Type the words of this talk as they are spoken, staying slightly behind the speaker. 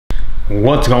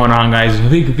What's going on, guys?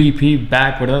 Vic VP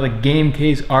back with another Game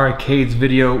Case Arcades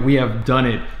video. We have done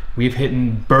it. We've hit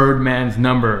Birdman's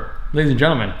number. Ladies and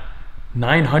gentlemen,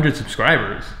 900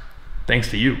 subscribers.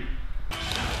 Thanks to you. Are you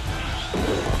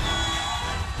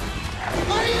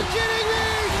kidding me?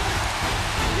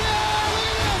 Yeah, look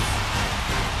at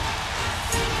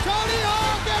this. Tony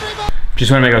Hawk, everybody.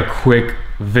 Just want to make a quick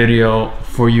video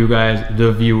for you guys,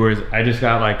 the viewers. I just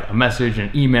got like a message,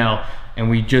 an email, and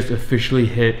we just officially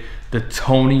hit the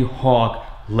Tony Hawk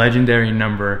legendary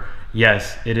number.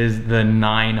 Yes, it is the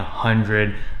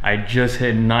 900. I just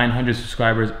hit 900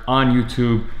 subscribers on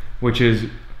YouTube, which is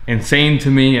insane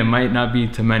to me. It might not be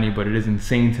to many, but it is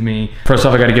insane to me. First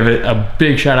off, I gotta give it a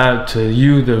big shout out to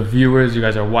you, the viewers. You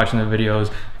guys are watching the videos.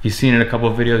 If you've seen it a couple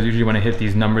of videos, usually when I hit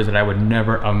these numbers that I would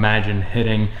never imagine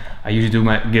hitting, I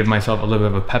usually give myself a little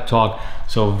bit of a pep talk.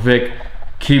 So Vic,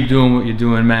 keep doing what you're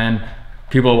doing, man.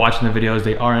 People are watching the videos,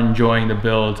 they are enjoying the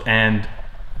builds, and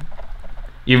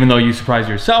even though you surprise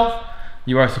yourself,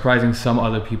 you are surprising some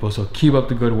other people. So keep up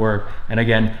the good work. And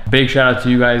again, big shout out to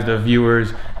you guys, the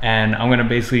viewers. And I'm gonna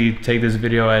basically take this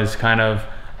video as kind of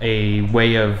a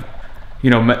way of,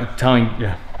 basically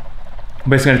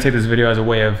gonna take this video as a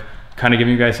way of kind of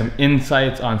giving you guys some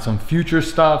insights on some future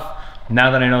stuff.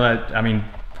 Now that I know that,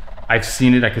 I've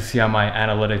seen it, I can see on my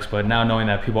analytics, but now knowing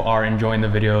that people are enjoying the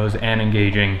videos and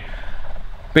engaging,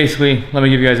 basically, let me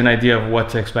give you guys an idea of what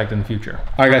to expect in the future.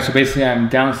 All right, guys, so basically I'm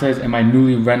downstairs in my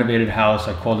newly renovated house.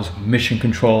 I call this Mission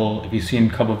Control. If you've seen a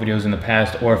couple of videos in the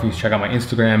past, or if you check out my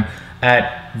Instagram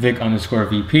at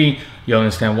Vic_VP, you'll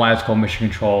understand why it's called Mission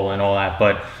Control and all that.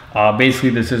 But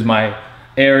basically, this is my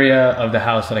area of the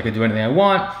house that I could do anything I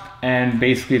want. And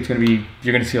basically,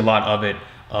 you're gonna see a lot of it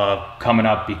coming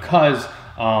up because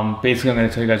basically I'm gonna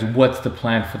tell you guys what's the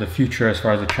plan for the future as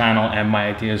far as the channel and my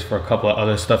ideas for a couple of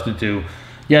other stuff to do.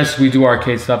 Yes, we do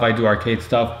arcade stuff, I do arcade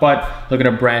stuff, but looking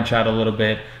to branch out a little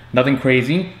bit. Nothing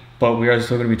crazy, but we are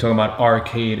still gonna be talking about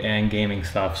arcade and gaming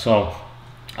stuff. So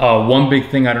one big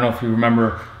thing, I don't know if you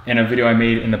remember in a video I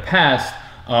made in the past,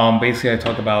 basically I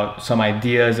talked about some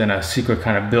ideas and a secret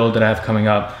kind of build that I have coming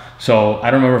up. So I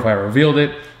don't remember if I revealed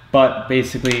it, but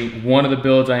basically one of the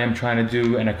builds I am trying to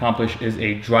do and accomplish is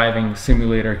a driving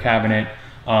simulator cabinet.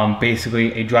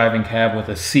 Basically a driving cab with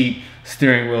a seat,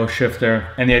 steering wheel, shifter,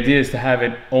 and the idea is to have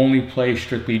it only play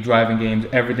strictly driving games,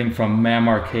 everything from MAM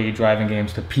arcade driving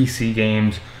games to PC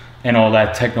games and all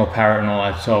that, Techno Parrot and all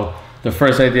that. So the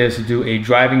first idea is to do a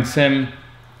driving sim.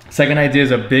 Second idea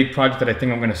is a big project that I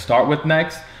think I'm going to start with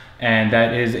next, and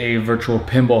that is a virtual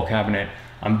pinball cabinet.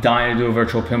 I'm dying to do a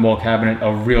virtual pinball cabinet,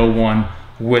 a real one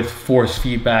with force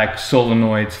feedback,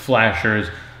 solenoids, flashers,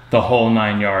 the whole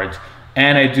 9 yards.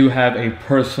 And I do have a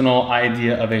personal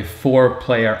idea of a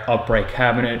 4-player upright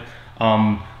cabinet.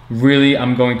 Really,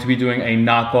 I'm going to be doing a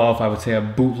knockoff, I would say a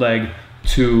bootleg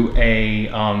to a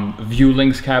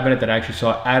Viewlinks cabinet that I actually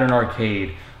saw at an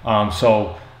arcade.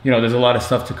 So, there's a lot of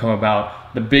stuff to come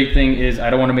about. The big thing is I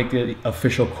don't want to make the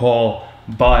official call,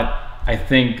 but I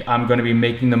think I'm going to be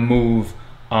making the move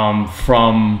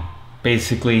from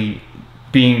basically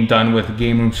being done with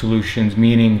Game Room Solutions,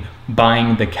 meaning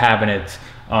buying the cabinets.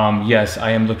 Yes,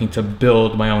 I am looking to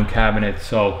build my own cabinet,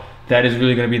 so that is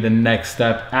really going to be the next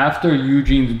step after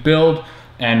Eugene's build.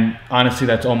 And honestly,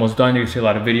 that's almost done. You can see a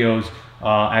lot of videos.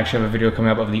 I actually have a video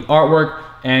coming up of the artwork,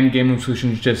 and Game Room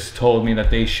Solutions just told me that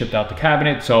they shipped out the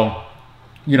cabinet. So,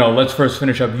 let's first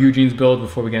finish up Eugene's build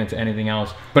before we get into anything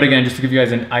else. But again, just to give you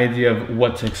guys an idea of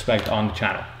what to expect on the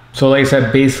channel. So like I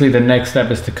said, basically the next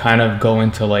step is to kind of go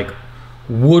into like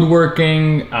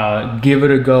woodworking, give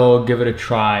it a go, give it a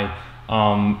try.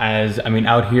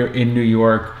 Out here in New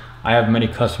York, I have many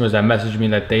customers that message me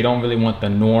that they don't really want the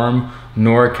norm,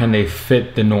 nor can they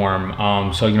fit the norm.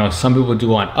 So, some people do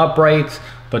want uprights,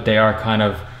 but they are kind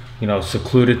of,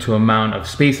 secluded to amount of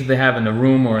space that they have in the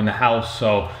room or in the house.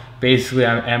 So basically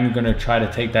I am gonna try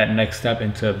to take that next step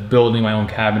into building my own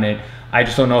cabinet. I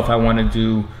just don't know if I wanna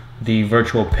do the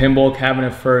virtual pinball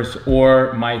cabinet first,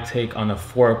 or my take on the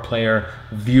 4-player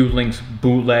Viewlinks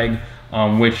bootleg,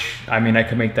 which, I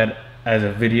could make that as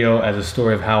a video, as a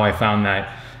story of how I found that.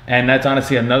 And that's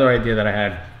honestly another idea that I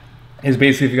had, is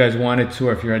basically if you guys wanted to,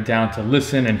 or if you're down to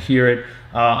listen and hear it,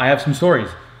 I have some stories.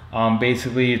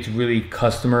 Basically, it's really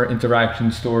customer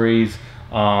interaction stories,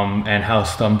 and how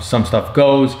some stuff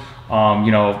goes.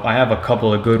 I have a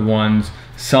couple of good ones.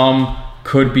 Some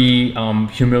could be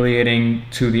humiliating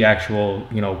to the actual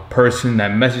person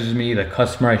that messages me, the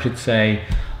customer I should say.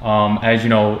 As you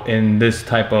know, in this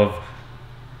type of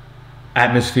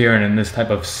atmosphere and in this type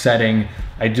of setting,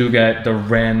 I do get the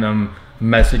random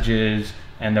messages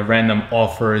and the random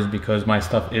offers because my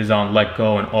stuff is on Let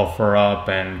Go and OfferUp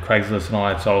and Craigslist and all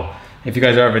that. So if you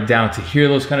guys are ever down to hear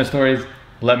those kind of stories,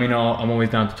 let me know. I'm always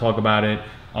down to talk about it.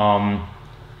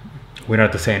 We don't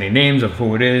have to say any names of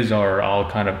who it is, or I'll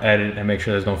kind of edit and make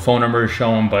sure there's no phone numbers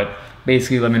shown, but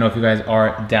basically let me know if you guys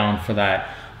are down for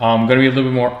that. I'm gonna be a little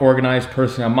bit more organized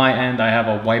personally on my end. I have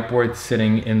a whiteboard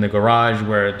sitting in the garage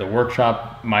where the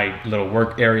workshop, my little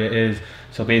work area is.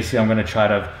 So basically I'm gonna try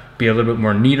to be a little bit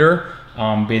more neater,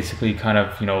 basically kind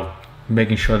of, you know,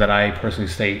 making sure that I personally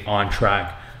stay on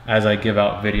track as I give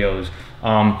out videos.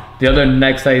 The other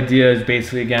next idea is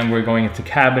basically, again, we're going into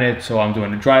cabinets. So I'm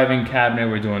doing the driving cabinet,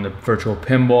 we're doing the virtual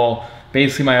pinball.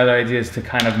 Basically my other idea is to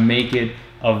kind of make it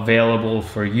available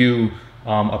for you,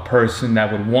 a person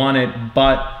that would want it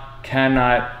but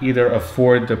cannot either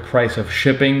afford the price of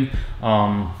shipping.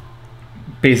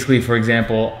 Basically, for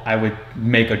example, I would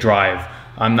make a drive.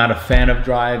 I'm not a fan of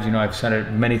drives, you know, I've said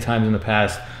it many times in the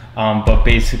past, but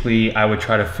basically I would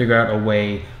try to figure out a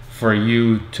way for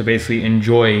you to basically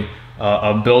enjoy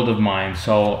a build of mine.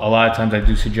 So a lot of times I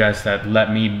do suggest that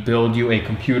let me build you a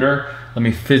computer, let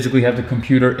me physically have the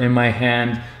computer in my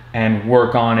hand and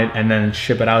work on it and then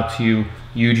ship it out to you.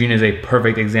 Eugene is a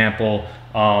perfect example.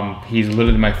 He's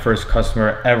literally my first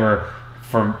customer ever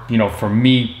for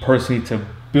me personally to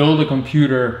build a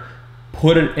computer,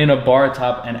 put it in a bar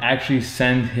top, and actually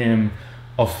send him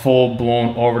a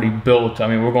full-blown already built. I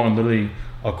mean, we're going literally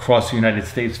across the United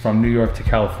States from New York to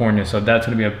California, so that's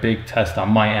going to be a big test on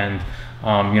my end.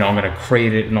 I'm going to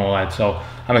create it and all that, so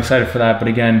I'm excited for that. But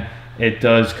again, it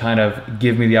does kind of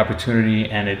give me the opportunity,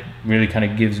 and it really kind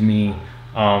of gives me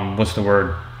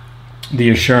the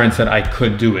assurance that I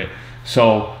could do it.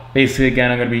 So basically,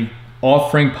 again, I'm going to be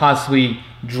offering possibly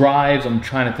drives. I'm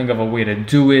trying to think of a way to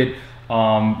do it,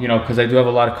 because I do have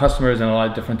a lot of customers and a lot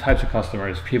of different types of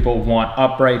customers. People want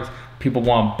uprights, people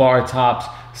want bar tops,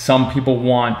 some people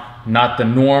want not the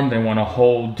norm, they want a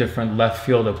whole different left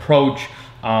field approach,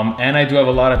 and I do have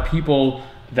a lot of people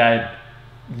that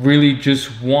really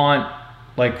just want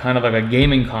like kind of like a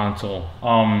gaming console.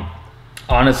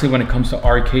 Honestly, when it comes to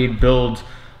arcade builds,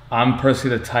 I'm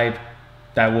personally the type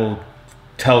that will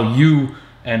tell you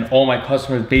and all my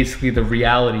customers basically the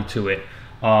reality to it.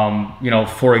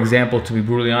 For example, to be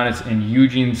brutally honest, in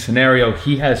Eugene's scenario,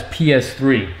 he has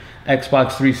PS3,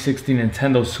 Xbox 360,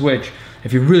 Nintendo Switch.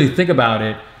 If you really think about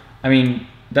it, I mean,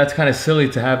 that's kind of silly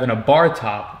to have in a bar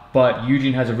top, but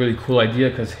Eugene has a really cool idea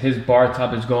because his bar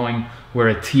top is going where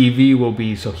a TV will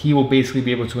be. So he will basically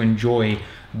be able to enjoy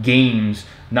games,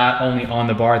 not only on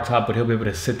the bar top, but he'll be able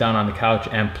to sit down on the couch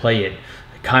and play it,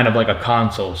 kind of like a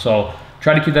console. So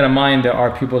try to keep that in mind. There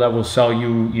are people that will sell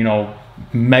you,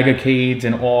 megacades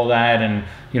and all that. And,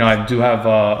 I do have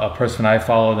a person I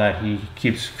follow that he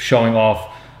keeps showing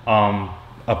off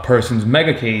a person's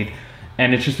megacade.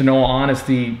 And it's just, in all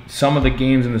honesty, some of the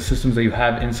games and the systems that you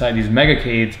have inside these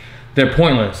megacades, they're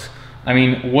pointless. I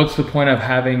mean, what's the point of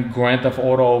having Grand Theft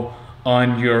Auto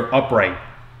on your upright?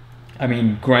 I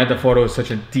mean, Grand Theft Auto is such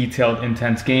a detailed,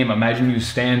 intense game. Imagine you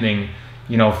standing,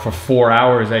 for 4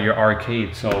 hours at your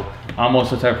arcade. So I'm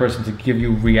also the type of person to give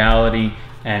you reality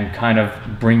and kind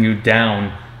of bring you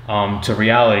down to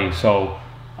reality. So,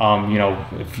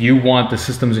 if you want the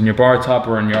systems in your bar top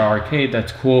or in your arcade,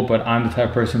 that's cool. But I'm the type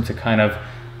of person to kind of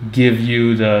give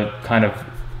you the kind of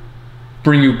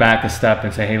bring you back a step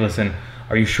and say, hey, listen,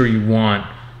 are you sure you want,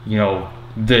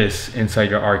 this inside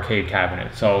your arcade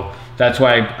cabinet? So that's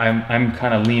why I'm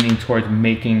kind of leaning towards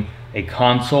making a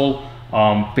console.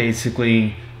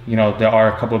 Basically, there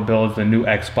are a couple of builds. The new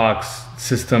Xbox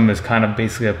system is kind of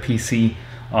basically a PC.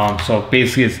 So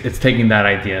basically it's taking that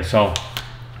idea. So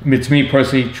it's me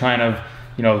personally trying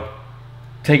to,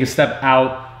 take a step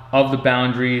out of the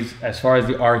boundaries as far as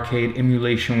the arcade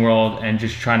emulation world, and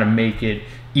just trying to make it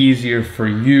easier for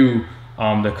you,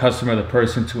 the customer, the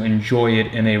person, to enjoy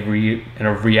it in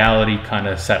a reality kind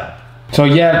of setup. So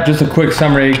yeah, just a quick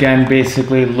summary again,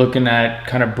 basically looking at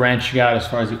kind of branching out as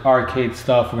far as the arcade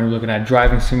stuff. We're gonna be looking at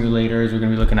driving simulators, we're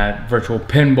gonna be looking at virtual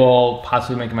pinball,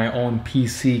 possibly making my own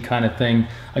PC kind of thing.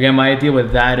 Again, my idea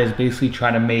with that is basically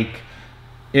trying to make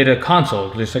it a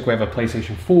console, just like we have a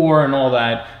PlayStation 4 and all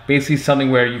that. Basically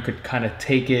something where you could kind of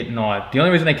take it and all that. The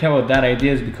only reason I came up with that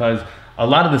idea is because a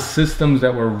lot of the systems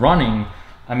that we're running,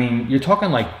 I mean, you're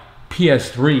talking like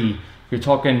PS3, you're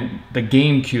talking the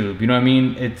GameCube, you know what I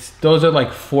mean? Those are like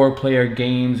 4-player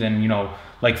games, and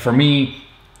like for me,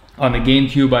 on the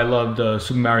GameCube, I love the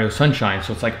Super Mario Sunshine.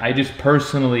 So it's like, I just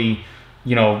personally,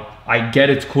 I get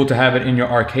it's cool to have it in your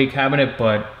arcade cabinet,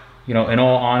 but in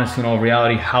all honesty, in all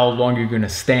reality, how long you're gonna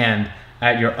stand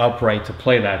at your upright to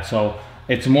play that. So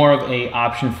it's more of a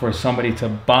option for somebody to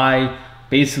buy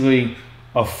basically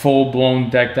a full-blown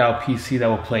decked out PC that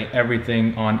will play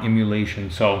everything on emulation.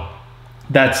 So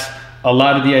that's a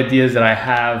lot of the ideas that I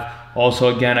have.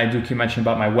 Also, again, I do keep mentioning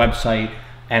about my website.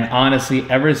 And honestly,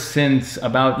 ever since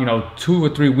about 2 or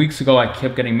 3 weeks ago, I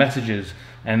kept getting messages.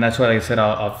 And that's why, like I said,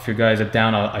 if you guys are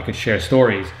down, I could share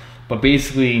stories. But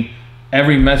basically,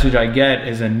 every message I get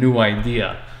is a new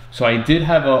idea. So I did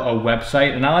have a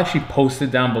website, and I'll actually post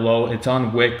it down below. It's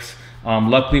on Wix.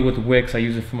 Luckily with Wix, I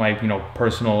use it for my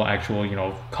personal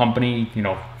actual company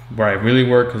where I really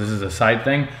work, because this is a side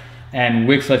thing. And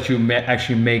Wix lets you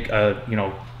actually make a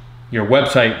your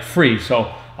website free.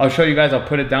 So I'll show you guys. I'll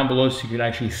put it down below so you can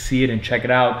actually see it and check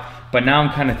it out. But now I'm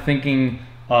kind of thinking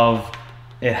of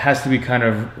it has to be kind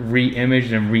of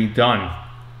re-imaged and redone.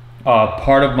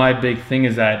 Part of my big thing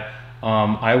is that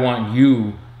I want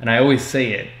you, and I always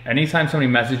say it, anytime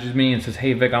somebody messages me and says,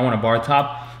 hey Vic, I want a bar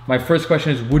top, my first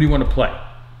question is, what do you want to play?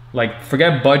 Like,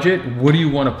 forget budget, what do you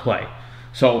want to play?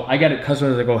 So I get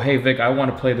customers that go, hey Vic, I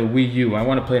want to play the Wii U, I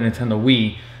want to play Nintendo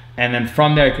Wii. And then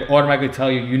from there, I could automatically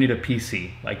tell you need a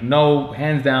PC. Like, no,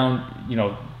 hands down,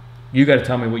 you got to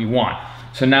tell me what you want.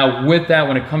 So now with that,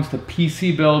 when it comes to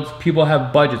PC builds, people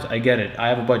have budgets. I get it. I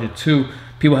have a budget too.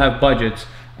 People have budgets,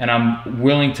 and I'm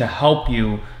willing to help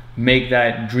you make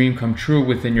that dream come true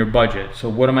within your budget. So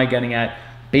what am I getting at?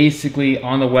 Basically,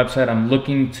 on the website, I'm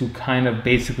looking to kind of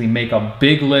basically make a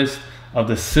big list of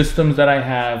the systems that I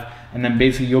have, and then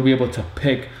basically you'll be able to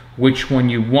pick which one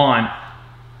you want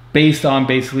based on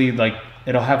basically, like,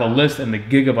 it'll have a list and the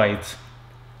gigabytes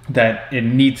that it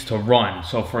needs to run.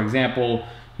 So for example,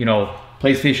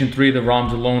 PlayStation 3, the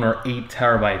ROMs alone are 8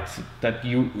 terabytes. That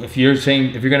if you're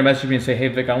gonna message me and say, hey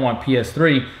Vic, I want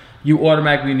PS3, you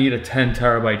automatically need a 10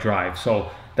 terabyte drive.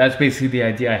 So that's basically the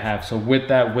idea I have. So with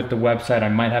that, with the website, I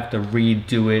might have to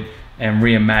redo it and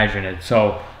reimagine it.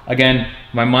 So again,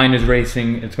 my mind is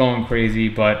racing, it's going crazy,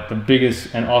 but the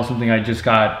biggest and awesome thing I just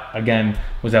got, again,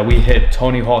 was that we hit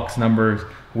Tony Hawk's numbers.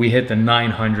 We hit the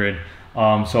 900.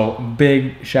 So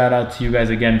big shout out to you guys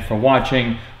again for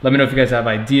watching. Let me know if you guys have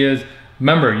ideas.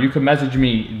 Remember, you can message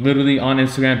me literally on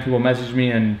Instagram. People message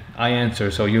me and I answer.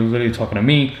 So you're literally talking to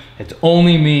me. It's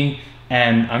only me.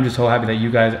 And I'm just so happy that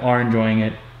you guys are enjoying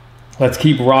it. Let's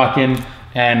keep rocking.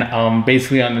 And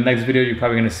basically on the next video, you're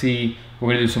probably gonna see, we're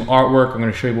gonna do some artwork. I'm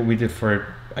gonna show you what we did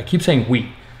for, I keep saying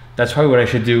we. That's probably what I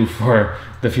should do for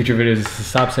the future videos, is to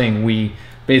stop saying we.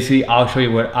 Basically, I'll show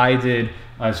you what I did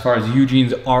as far as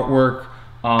Eugene's artwork.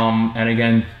 And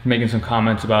again, making some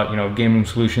comments about, Game Room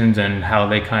Solutions and how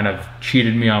they kind of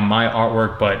cheated me on my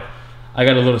artwork, but I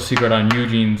got a little secret on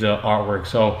Eugene's artwork.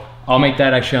 So I'll make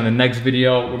that actually on the next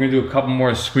video. We're gonna do a couple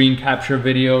more screen capture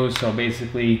videos. So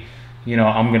basically,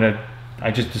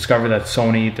 I just discovered that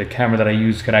Sony, the camera that I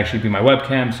use, could actually be my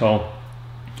webcam. So,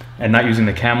 and not using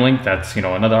the cam link, that's,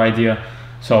 another idea.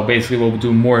 So basically we'll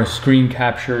do more screen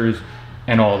captures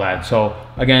and all that. So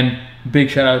again, big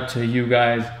shout out to you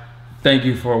guys. Thank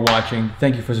you for watching.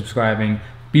 Thank you for subscribing.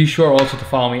 Be sure also to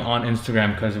follow me on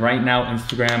Instagram, because right now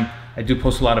Instagram, I do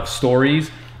post a lot of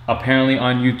stories. Apparently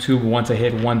on YouTube, once I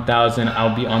hit 1,000,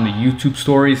 I'll be on the YouTube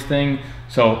stories thing.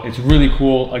 So it's really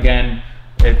cool. Again,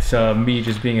 it's me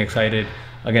just being excited.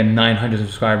 Again, 900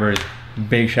 subscribers.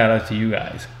 Big shout out to you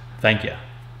guys. Thank you.